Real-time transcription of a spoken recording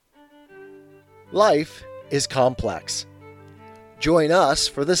Life is complex. Join us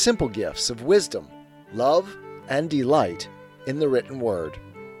for the simple gifts of wisdom, love, and delight in the written word.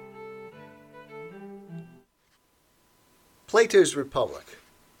 Plato's Republic,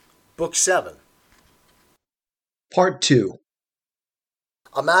 Book 7, Part 2.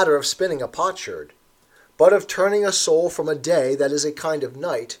 A matter of spinning a potsherd, but of turning a soul from a day that is a kind of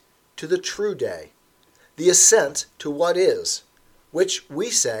night to the true day, the ascent to what is, which we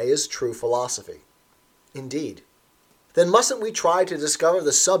say is true philosophy. Indeed. Then mustn't we try to discover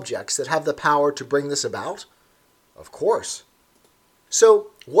the subjects that have the power to bring this about? Of course.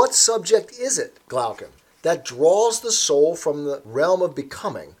 So, what subject is it, Glaucon, that draws the soul from the realm of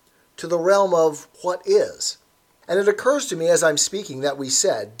becoming to the realm of what is? And it occurs to me as I'm speaking that we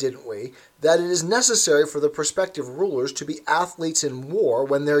said, didn't we, that it is necessary for the prospective rulers to be athletes in war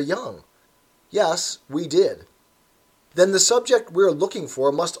when they're young. Yes, we did. Then the subject we're looking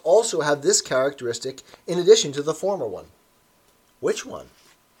for must also have this characteristic in addition to the former one. Which one?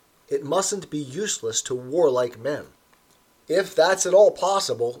 It mustn't be useless to warlike men. If that's at all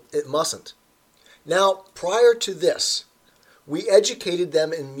possible, it mustn't. Now, prior to this, we educated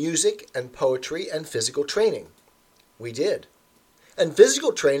them in music and poetry and physical training. We did. And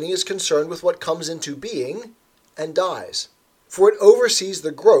physical training is concerned with what comes into being and dies, for it oversees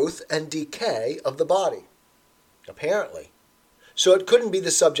the growth and decay of the body. Apparently. So it couldn't be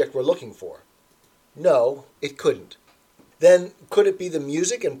the subject we're looking for. No, it couldn't. Then could it be the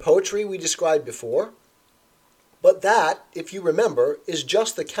music and poetry we described before? But that, if you remember, is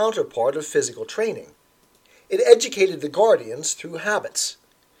just the counterpart of physical training. It educated the guardians through habits.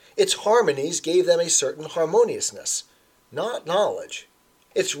 Its harmonies gave them a certain harmoniousness, not knowledge.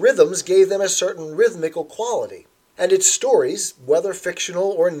 Its rhythms gave them a certain rhythmical quality, and its stories, whether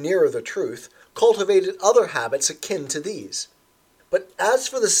fictional or nearer the truth, cultivated other habits akin to these. But as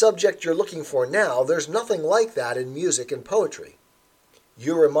for the subject you're looking for now, there's nothing like that in music and poetry.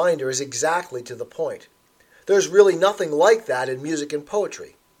 Your reminder is exactly to the point. There's really nothing like that in music and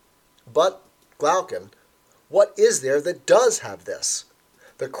poetry. But, Glaucon, what is there that does have this?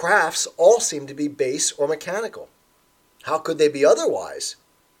 The crafts all seem to be base or mechanical. How could they be otherwise?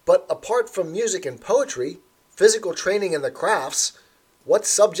 But apart from music and poetry, physical training and the crafts, what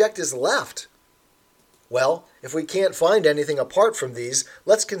subject is left? Well, if we can't find anything apart from these,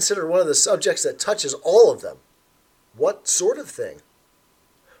 let's consider one of the subjects that touches all of them. What sort of thing?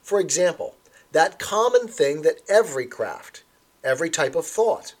 For example, that common thing that every craft, every type of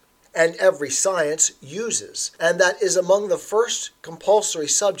thought, and every science uses, and that is among the first compulsory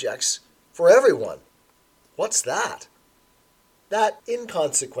subjects for everyone. What's that? That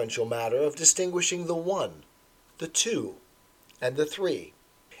inconsequential matter of distinguishing the one, the two, and the three.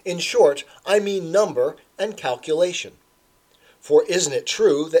 In short, I mean number and calculation. For isn't it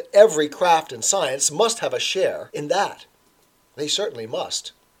true that every craft and science must have a share in that? They certainly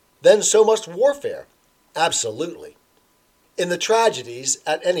must. Then so must warfare. Absolutely. In the tragedies,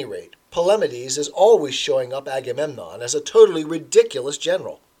 at any rate, Palamedes is always showing up Agamemnon as a totally ridiculous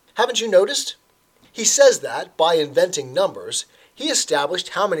general. Haven't you noticed? He says that, by inventing numbers, he established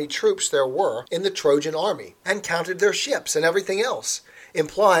how many troops there were in the Trojan army, and counted their ships and everything else,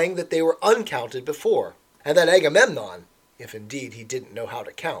 implying that they were uncounted before, and that Agamemnon, if indeed he didn't know how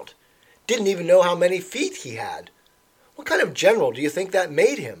to count, didn't even know how many feet he had. What kind of general do you think that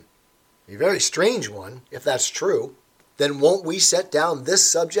made him? A very strange one, if that's true. Then won't we set down this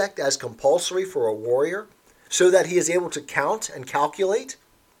subject as compulsory for a warrior, so that he is able to count and calculate?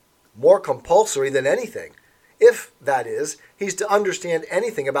 More compulsory than anything, if, that is, he's to understand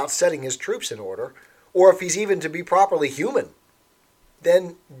anything about setting his troops in order, or if he's even to be properly human.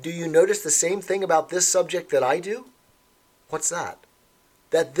 Then, do you notice the same thing about this subject that I do? What's that?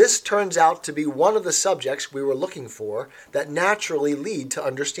 That this turns out to be one of the subjects we were looking for that naturally lead to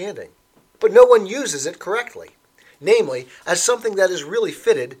understanding. But no one uses it correctly, namely, as something that is really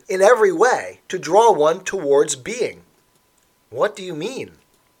fitted in every way to draw one towards being. What do you mean?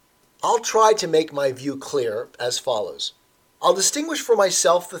 I'll try to make my view clear as follows. I'll distinguish for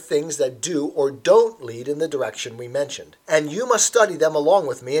myself the things that do or don't lead in the direction we mentioned, and you must study them along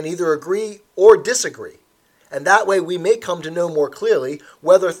with me and either agree or disagree, and that way we may come to know more clearly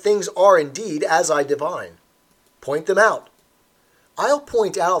whether things are indeed as I divine. Point them out. I'll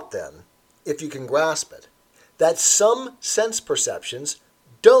point out then, if you can grasp it, that some sense perceptions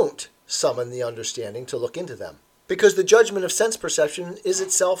don't summon the understanding to look into them, because the judgment of sense perception is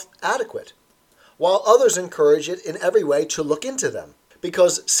itself adequate, while others encourage it in every way to look into them,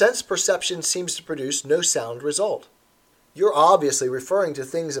 because sense perception seems to produce no sound result. You're obviously referring to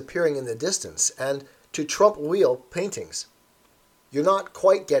things appearing in the distance and to trump wheel paintings. You're not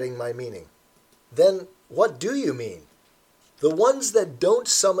quite getting my meaning. Then what do you mean? The ones that don't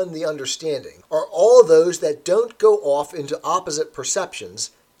summon the understanding are all those that don't go off into opposite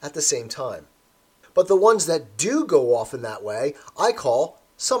perceptions at the same time. But the ones that do go off in that way, I call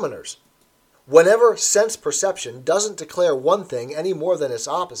summoners. Whenever sense perception doesn't declare one thing any more than its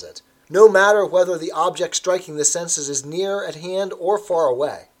opposite, no matter whether the object striking the senses is near at hand or far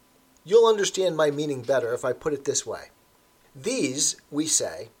away, you'll understand my meaning better if I put it this way. These, we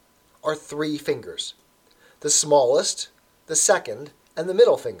say, are 3 fingers. The smallest, the second, and the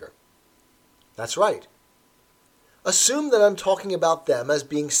middle finger. That's right. Assume that I'm talking about them as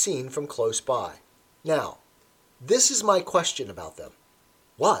being seen from close by. Now, this is my question about them.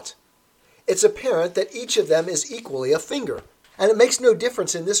 What? It's apparent that each of them is equally a finger, and it makes no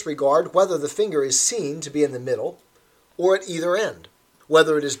difference in this regard whether the finger is seen to be in the middle or at either end,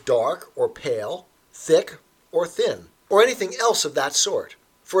 whether it is dark or pale, thick or thin, or anything else of that sort.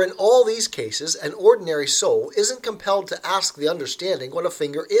 For in all these cases, an ordinary soul isn't compelled to ask the understanding what a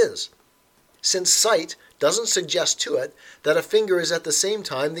finger is, since sight doesn't suggest to it that a finger is at the same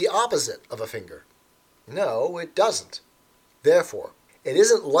time the opposite of a finger. No, it doesn't. Therefore, it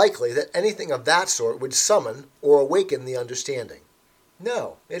isn't likely that anything of that sort would summon or awaken the understanding.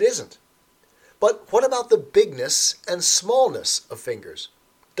 No, it isn't. But what about the bigness and smallness of fingers?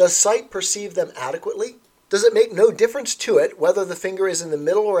 Does sight perceive them adequately? Does it make no difference to it whether the finger is in the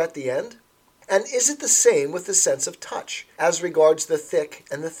middle or at the end? And is it the same with the sense of touch, as regards the thick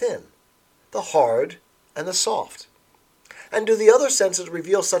and the thin, the hard and the soft? And do the other senses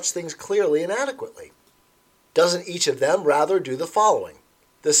reveal such things clearly and adequately? Doesn't each of them rather do the following?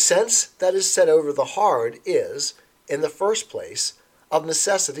 The sense that is set over the hard is, in the first place, of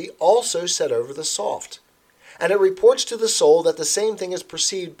necessity also set over the soft, and it reports to the soul that the same thing is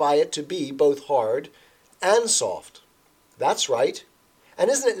perceived by it to be both hard and soft. That's right. And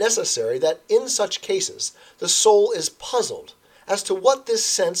isn't it necessary that in such cases the soul is puzzled as to what this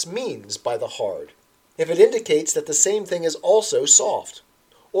sense means by the hard, if it indicates that the same thing is also soft,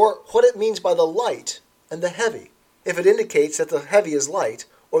 or what it means by the light and the heavy, if it indicates that the heavy is light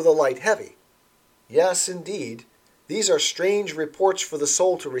or the light heavy? Yes, indeed, these are strange reports for the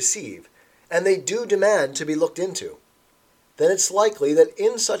soul to receive, and they do demand to be looked into. Then it's likely that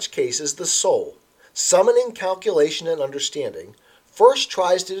in such cases the soul, summoning calculation and understanding, first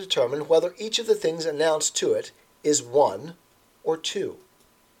tries to determine whether each of the things announced to it is 1 or 2.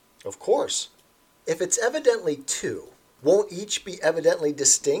 Of course, if it's evidently 2, won't each be evidently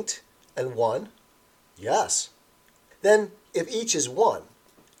distinct and 1? Yes. Then, if each is 1,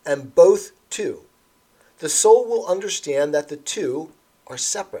 and both 2, the soul will understand that the 2 are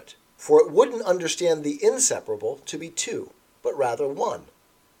separate, for it wouldn't understand the inseparable to be 2, but rather 1.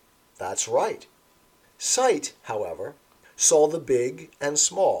 That's right. Sight, however, saw the big and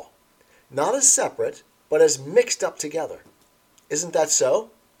small, not as separate, but as mixed up together. Isn't that so?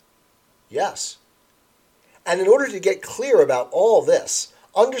 Yes. And in order to get clear about all this,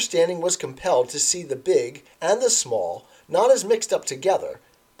 understanding was compelled to see the big and the small not as mixed up together,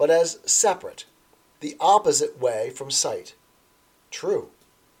 but as separate, the opposite way from sight. True.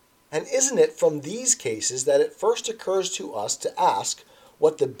 And isn't it from these cases that it first occurs to us to ask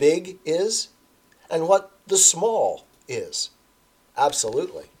what the big is and what the small is?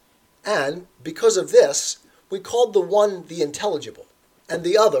 Absolutely. And because of this, we called the one the intelligible and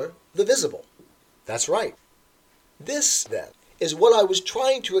the other the visible. That's right. This, then, is what I was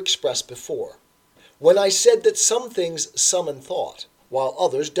trying to express before, when I said that some things summon thought, while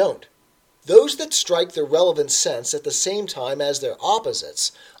others don't. Those that strike the relevant sense at the same time as their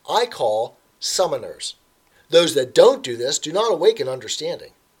opposites, I call summoners. Those that don't do this do not awaken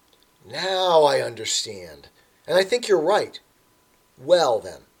understanding. Now I understand, and I think you're right. Well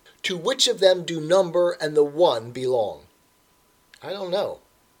then, to which of them do number and the one belong? I don't know.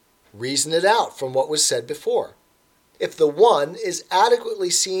 Reason it out from what was said before. If the one is adequately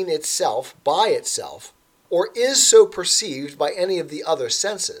seen itself by itself, or is so perceived by any of the other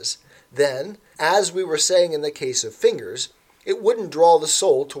senses, then, as we were saying in the case of fingers, it wouldn't draw the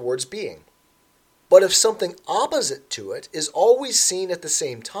soul towards being. But if something opposite to it is always seen at the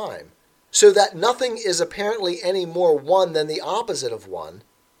same time, so that nothing is apparently any more one than the opposite of one,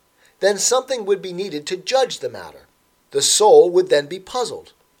 then something would be needed to judge the matter. The soul would then be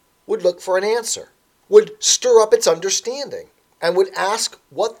puzzled, would look for an answer, would stir up its understanding, and would ask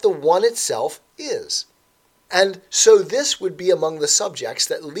what the one itself is. And so this would be among the subjects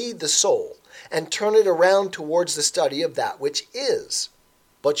that lead the soul and turn it around towards the study of that which is.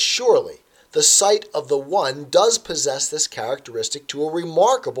 But surely the sight of the one does possess this characteristic to a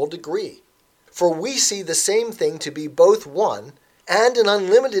remarkable degree. For we see the same thing to be both one and an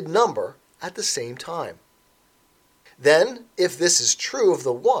unlimited number at the same time. Then, if this is true of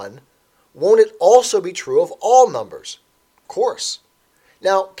the one, won't it also be true of all numbers? Of course.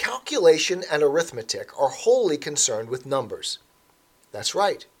 Now, calculation and arithmetic are wholly concerned with numbers. That's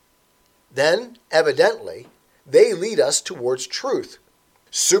right. Then, evidently, they lead us towards truth,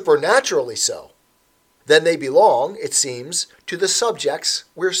 supernaturally so. Then they belong, it seems, to the subjects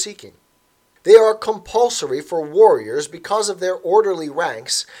we're seeking. They are compulsory for warriors because of their orderly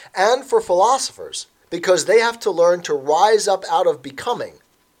ranks, and for philosophers because they have to learn to rise up out of becoming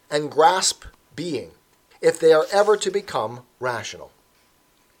and grasp being if they are ever to become rational.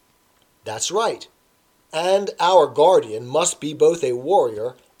 That's right. And our guardian must be both a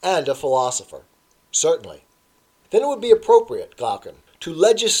warrior and a philosopher. Certainly. Then it would be appropriate, Glaucon, to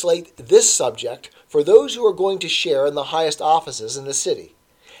legislate this subject for those who are going to share in the highest offices in the city,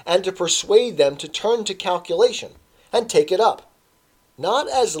 and to persuade them to turn to calculation and take it up, not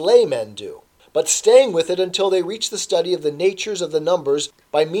as laymen do, but staying with it until they reach the study of the natures of the numbers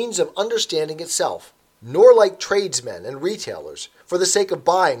by means of understanding itself, nor like tradesmen and retailers, for the sake of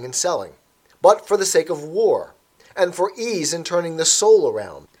buying and selling, but for the sake of war, and for ease in turning the soul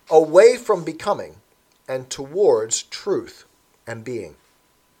around, away from becoming, and towards truth and being.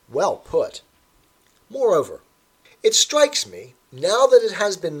 Well put. Moreover, it strikes me, now that it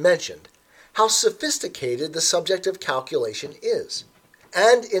has been mentioned, how sophisticated the subject of calculation is,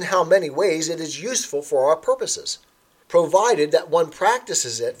 and in how many ways it is useful for our purposes, provided that one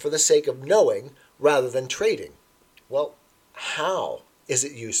practices it for the sake of knowing rather than trading. Well, how is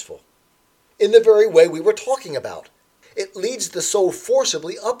it useful? In the very way we were talking about. It leads the soul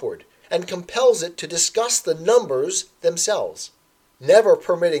forcibly upward and compels it to discuss the numbers themselves, never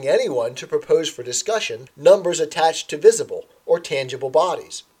permitting anyone to propose for discussion numbers attached to visible or tangible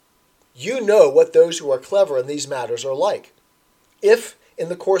bodies. You know what those who are clever in these matters are like. If, in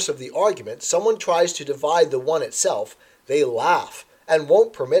the course of the argument, someone tries to divide the one itself, they laugh and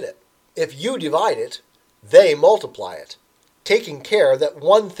won't permit it. If you divide it, they multiply it, taking care that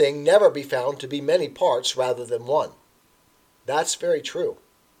one thing never be found to be many parts rather than one. That's very true.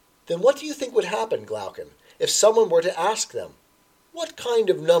 Then what do you think would happen, Glaucon, if someone were to ask them, what kind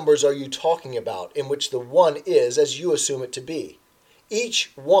of numbers are you talking about in which the one is as you assume it to be,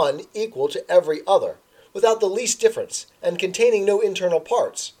 each one equal to every other, without the least difference, and containing no internal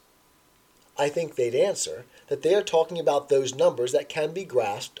parts? I think they'd answer that they are talking about those numbers that can be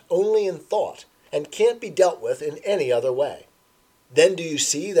grasped only in thought, and can't be dealt with in any other way. Then do you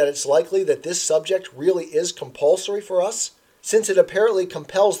see that it's likely that this subject really is compulsory for us, since it apparently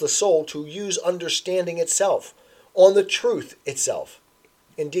compels the soul to use understanding itself, on the truth itself?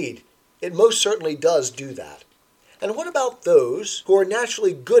 Indeed, it most certainly does do that. And what about those who are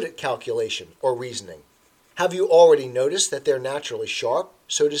naturally good at calculation or reasoning? Have you already noticed that they're naturally sharp,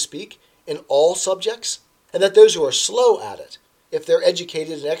 so to speak, in all subjects? And that those who are slow at it, if they're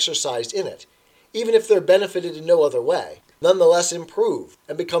educated and exercised in it, even if they're benefited in no other way, nonetheless improve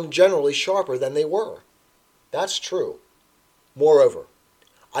and become generally sharper than they were? That's true. Moreover,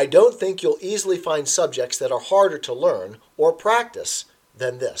 I don't think you'll easily find subjects that are harder to learn or practice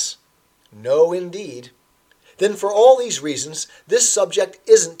than this. No, indeed. Then for all these reasons, this subject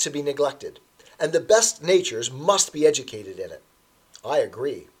isn't to be neglected, and the best natures must be educated in it. I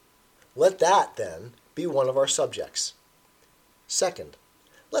agree. Let that, then, be one of our subjects. Second,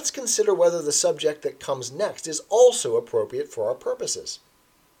 let's consider whether the subject that comes next is also appropriate for our purposes.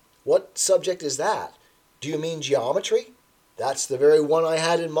 What subject is that? Do you mean geometry? That's the very one I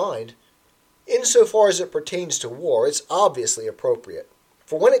had in mind. Insofar as it pertains to war, it's obviously appropriate.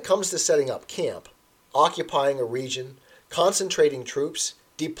 For when it comes to setting up camp, occupying a region, concentrating troops,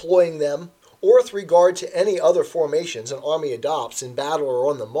 deploying them, or with regard to any other formations an army adopts in battle or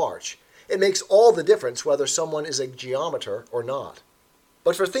on the march, it makes all the difference whether someone is a geometer or not.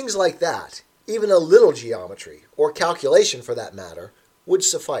 But for things like that, even a little geometry, or calculation for that matter, would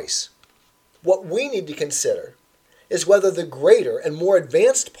suffice. What we need to consider is whether the greater and more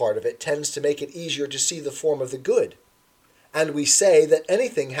advanced part of it tends to make it easier to see the form of the good. And we say that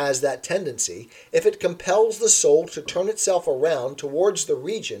anything has that tendency if it compels the soul to turn itself around towards the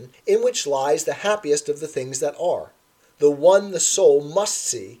region in which lies the happiest of the things that are, the one the soul must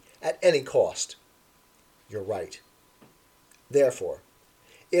see at any cost. You're right. Therefore,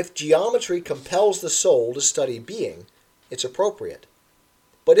 if geometry compels the soul to study being, it's appropriate.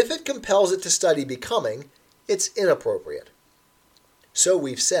 But if it compels it to study becoming, it's inappropriate. So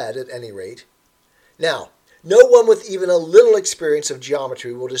we've said, at any rate. Now, no one with even a little experience of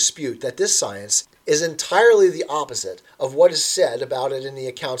geometry will dispute that this science is entirely the opposite of what is said about it in the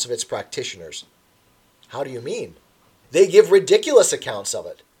accounts of its practitioners. How do you mean? They give ridiculous accounts of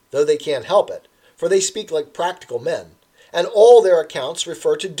it. though they can't help it, for they speak like practical men, and all their accounts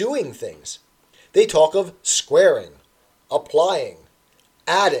refer to doing things. They talk of squaring, applying,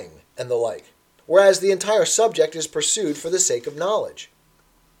 adding, and the like, whereas the entire subject is pursued for the sake of knowledge.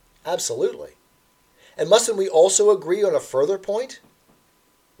 Absolutely. And mustn't we also agree on a further point?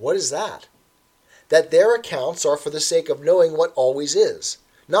 What is that? That their accounts are for the sake of knowing what always is,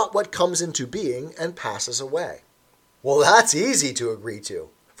 not what comes into being and passes away. Well, that's easy to agree to,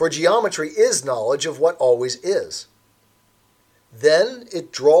 for geometry is knowledge of what always is. Then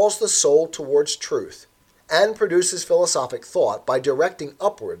it draws the soul towards truth, and produces philosophic thought by directing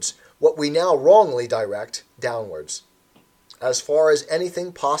upwards what we now wrongly direct downwards, as far as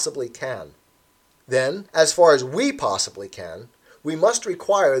anything possibly can. Then, as far as we possibly can, we must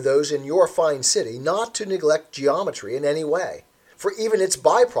require those in your fine city not to neglect geometry in any way, for even its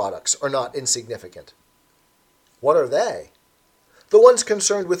byproducts are not insignificant. What are they? The ones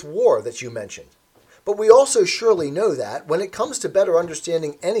concerned with war that you mentioned. But we also surely know that, when it comes to better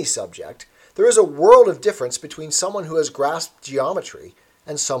understanding any subject, there is a world of difference between someone who has grasped geometry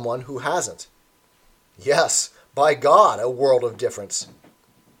and someone who hasn't. Yes, by God, a world of difference.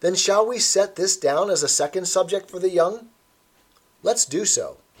 Then shall we set this down as a second subject for the young? Let's do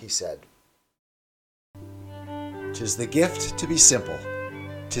so, he said. 'Tis the gift to be simple.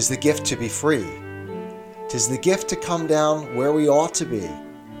 'Tis the gift to be free. 'Tis the gift to come down where we ought to be.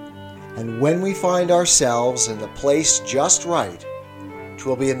 And when we find ourselves in the place just right,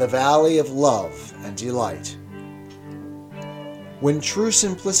 'twill be in the valley of love and delight. When true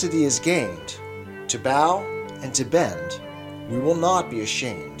simplicity is gained, to bow and to bend, we will not be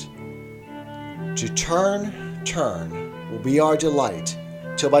ashamed. To turn will be our delight,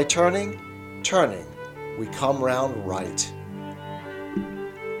 till by turning, we come round right.